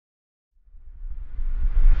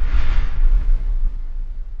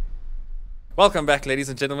Welcome back, ladies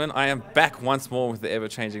and gentlemen. I am back once more with the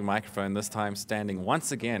ever-changing microphone, this time standing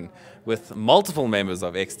once again with multiple members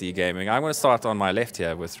of EXDEE Gaming. I'm going to start on my left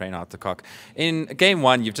here with Reinhard de Kock. In Game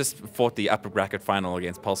 1, you've just fought the upper bracket final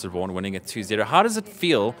against Pulse Reborn, winning it 2-0. How does it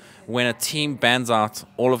feel when a team bans out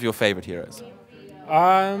all of your favorite heroes?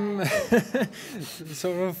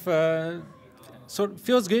 Sort of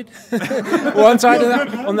feels good. One side,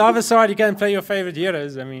 on the other side, you can play your favorite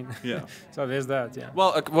heroes. I mean, yeah. So there's that. Yeah.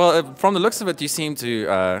 Well, from the looks of it, you seem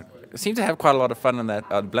to have quite a lot of fun in that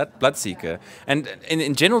Bloodseeker, and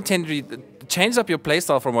in general, tend to change up your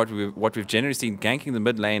playstyle from what we've generally seen, ganking the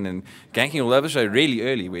mid lane and ganking all over show really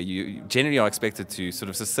early, where you generally are expected to sort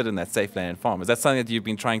of just sit in that safe lane and farm. Is that something that you've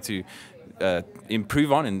been trying to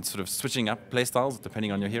improve on and sort of switching up playstyles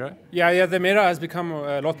depending on your hero? Yeah, the meta has become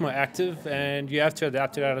a lot more active, and you have to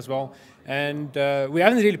adapt to that as well. And we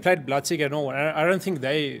haven't really played Bloodseeker at all, and I don't think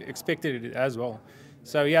they expected it as well.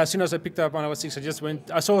 So yeah, as soon as I picked up 106, I just went.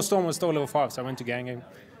 I saw Storm was still level 5, so I went to ganging,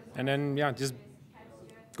 and then yeah, just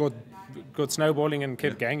got snowballing and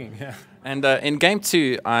kept ganging. Yeah. And in Game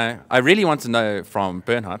 2, I really want to know from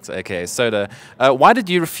Bernhardt, aka Soda, why did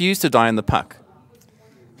you refuse to die in the puck?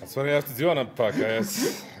 That's what you have to do on a puck. You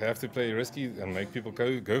have to play risky and make people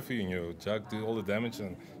go for you, and your jug do all the damage.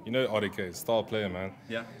 And you know RDK, star player, man.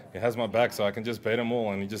 Yeah. He has my back, so I can just bait them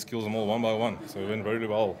all, and he just kills them all one by one. So it went very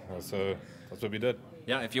well. So that's what we did.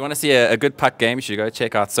 Yeah, if you want to see a good puck game, you should go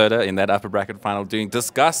check out Soda in that upper bracket final doing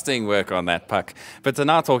disgusting work on that puck. But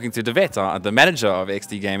now talking to Devet, the manager of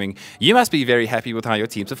EXDEE Gaming, you must be very happy with how your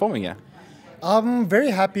team's performing here. I'm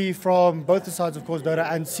very happy from both the sides, of course,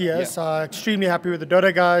 Dota and CS. Yeah. Extremely happy with the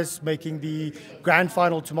Dota guys making the grand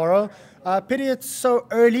final tomorrow. Pity it's so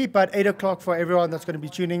early, but 8 o'clock for everyone that's going to be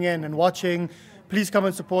tuning in and watching. Please come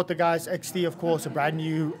and support the guys. EXDEE, of course, a brand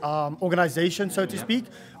new organization, so to speak.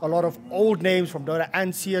 A lot of old names from Dota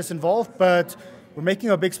and CS involved, but we're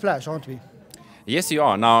making a big splash, aren't we? Yes, you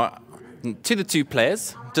are. Now, to the two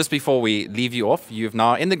players, just before we leave you off, you've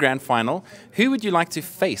now in the grand final. Who would you like to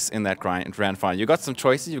face in that grand final? You've got some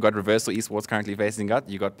choices. You've got Reversal Esports currently facing out.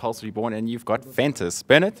 You've got Pulse Reborn, and you've got Ventus.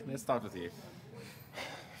 Bernard, let's start with you.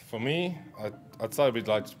 For me, I'd say we'd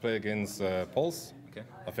like to play against Pulse. Okay.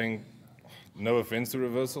 I think, no offense to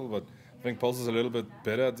Reversal, but I think Pulse is a little bit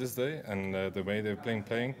better at this day, and the way they're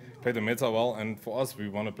play the meta well. And for us, we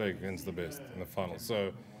want to play against the best in the final.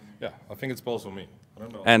 So, yeah, I think it's Pulse for me.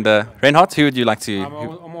 And Reinhard, who would you like to?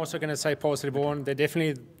 I'm also going to say Pulse Reborn. They're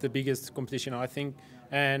definitely the biggest competition, I think,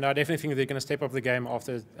 and I definitely think they're going to step up the game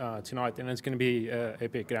after tonight, and it's going to be an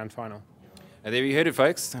epic grand final. And there you heard it,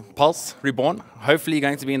 folks. Pulse Reborn, hopefully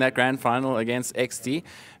going to be in that grand final against EXDEE.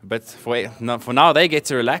 But for now, they get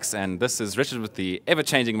to relax, and this is Richard with the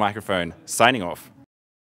ever-changing microphone, signing off.